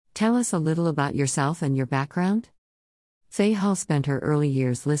Tell us a little about yourself and your background. Faye spent her early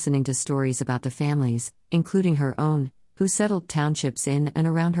years listening to stories about the families, including her own, who settled townships in and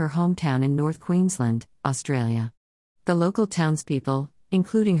around her hometown in North Queensland, Australia. The local townspeople,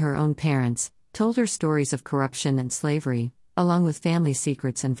 including her own parents, told her stories of corruption and slavery, along with family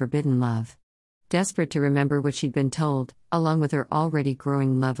secrets and forbidden love. Desperate to remember what she'd been told, along with her already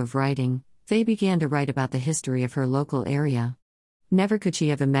growing love of writing, Faye began to write about the history of her local area. Never could she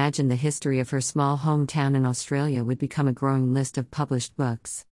have imagined the history of her small hometown in Australia would become a growing list of published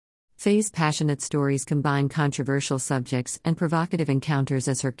books. Faye's passionate stories combine controversial subjects and provocative encounters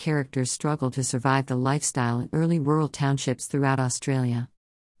as her characters struggle to survive the lifestyle in early rural townships throughout Australia.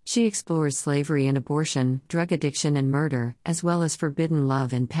 She explores slavery and abortion, drug addiction and murder, as well as forbidden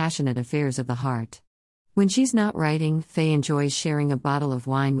love and passionate affairs of the heart. When she's not writing, Faye enjoys sharing a bottle of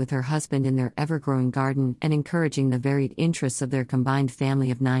wine with her husband in their ever-growing garden and encouraging the varied interests of their combined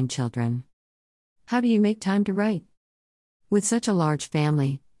family of 9 children. How do you make time to write? With such a large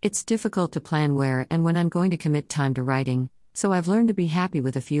family, it's difficult to plan where and when I'm going to commit time to writing, so I've learned to be happy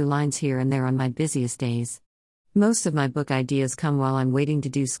with a few lines here and there on my busiest days. Most of my book ideas come while I'm waiting to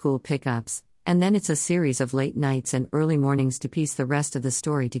do school pickups, and then it's a series of late nights and early mornings to piece the rest of the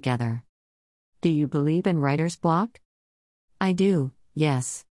story together. Do you believe in writer's block? I do,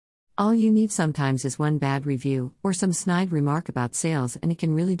 yes. All you need sometimes is one bad review or some snide remark about sales, and it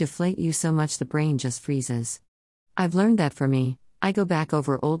can really deflate you so much the brain just freezes. I've learned that for me, I go back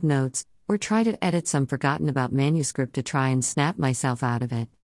over old notes, or try to edit some forgotten about manuscript to try and snap myself out of it.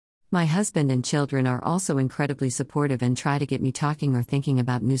 My husband and children are also incredibly supportive and try to get me talking or thinking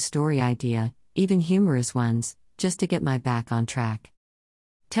about new story idea, even humorous ones, just to get my back on track.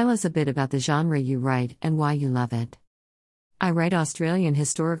 Tell us a bit about the genre you write and why you love it. I write Australian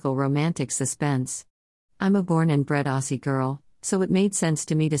historical romantic suspense. I'm a born and bred Aussie girl, so it made sense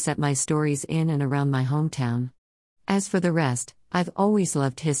to me to set my stories in and around my hometown. As for the rest, I've always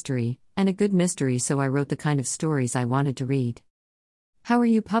loved history, and a good mystery, so I wrote the kind of stories I wanted to read. How are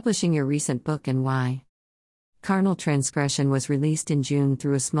you publishing your recent book and why? Carnal Transgression was released in June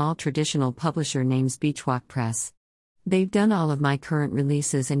through a small traditional publisher named Beachwalk Press. They've done all of my current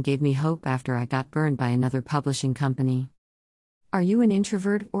releases and gave me hope after I got burned by another publishing company. Are you an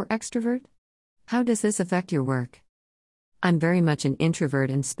introvert or extrovert? How does this affect your work? I'm very much an introvert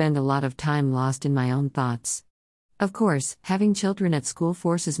and spend a lot of time lost in my own thoughts. Of course, having children at school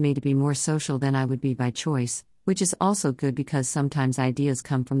forces me to be more social than I would be by choice, which is also good because sometimes ideas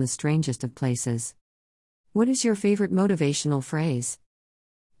come from the strangest of places. What is your favorite motivational phrase?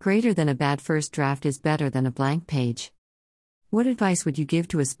 Greater than a bad first draft is better than a blank page. What advice would you give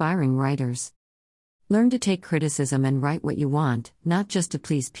to aspiring writers? Learn to take criticism and write what you want, not just to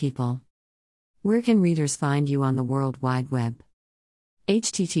please people. Where can readers find you on the World Wide Web?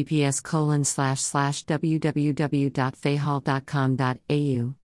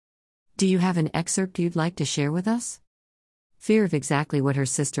 https://www.fayhall.com.au. Do you have an excerpt you'd like to share with us? Fear of exactly what her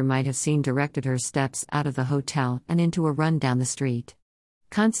sister might have seen directed her steps out of the hotel and into a run down the street.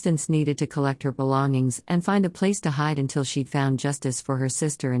 Constance needed to collect her belongings and find a place to hide until she'd found justice for her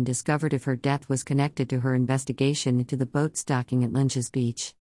sister and discovered if her death was connected to her investigation into the boat's docking at Lynch's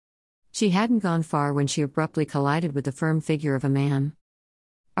Beach. She hadn't gone far when she abruptly collided with the firm figure of a man.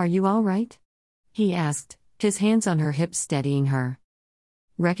 "Are you all right?" he asked, his hands on her hips steadying her.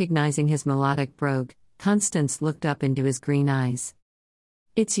 Recognizing his melodic brogue, Constance looked up into his green eyes.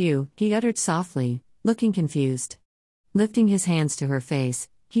 "It's you," he uttered softly, looking confused. Lifting his hands to her face,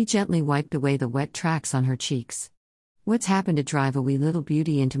 he gently wiped away the wet tracks on her cheeks. "What's happened to drive a wee little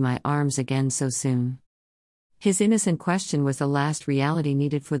beauty into my arms again so soon?" His innocent question was the last reality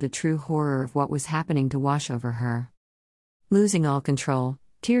needed for the true horror of what was happening to wash over her. Losing all control,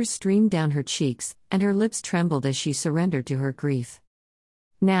 tears streamed down her cheeks, and her lips trembled as she surrendered to her grief.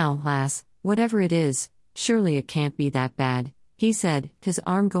 "Now, lass, whatever it is, surely it can't be that bad," he said, his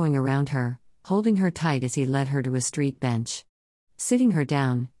arm going around her, holding her tight as he led her to a street bench. Sitting her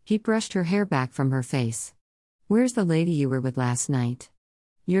down, he brushed her hair back from her face. "Where's the lady you were with last night?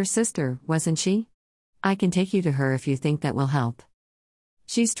 Your sister, wasn't she? I can take you to her if you think that will help."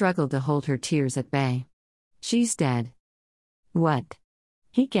 She struggled to hold her tears at bay. "She's dead." "What?"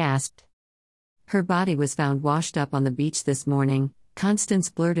 he gasped. "Her body was found washed up on the beach this morning," Constance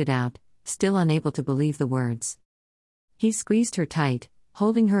blurted out, still unable to believe the words. He squeezed her tight,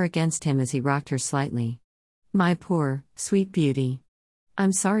 holding her against him as he rocked her slightly. "My poor, sweet beauty.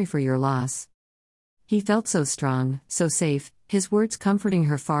 I'm sorry for your loss." He felt so strong, so safe, his words comforting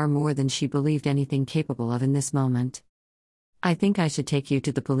her far more than she believed anything capable of in this moment. "I think I should take you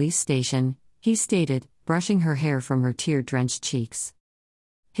to the police station," he stated, brushing her hair from her tear-drenched cheeks.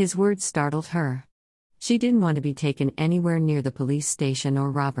 His words startled her. She didn't want to be taken anywhere near the police station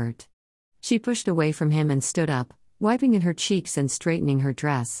or Robert. She pushed away from him and stood up, wiping at her cheeks and straightening her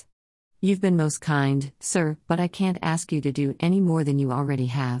dress. "You've been most kind, sir, but I can't ask you to do any more than you already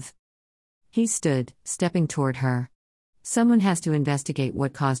have." He stood, stepping toward her. "Someone has to investigate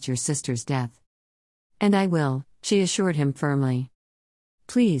what caused your sister's death." "And I will," she assured him firmly.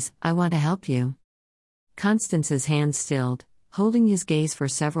 "Please, I want to help you." Constance's hand stilled, holding his gaze for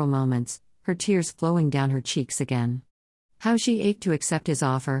several moments, her tears flowing down her cheeks again. How she ached to accept his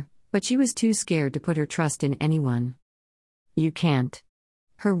offer, but she was too scared to put her trust in anyone. "You can't."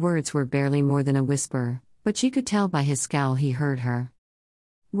 Her words were barely more than a whisper, but she could tell by his scowl he heard her.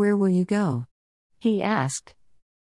 "Where will you go?" he asked.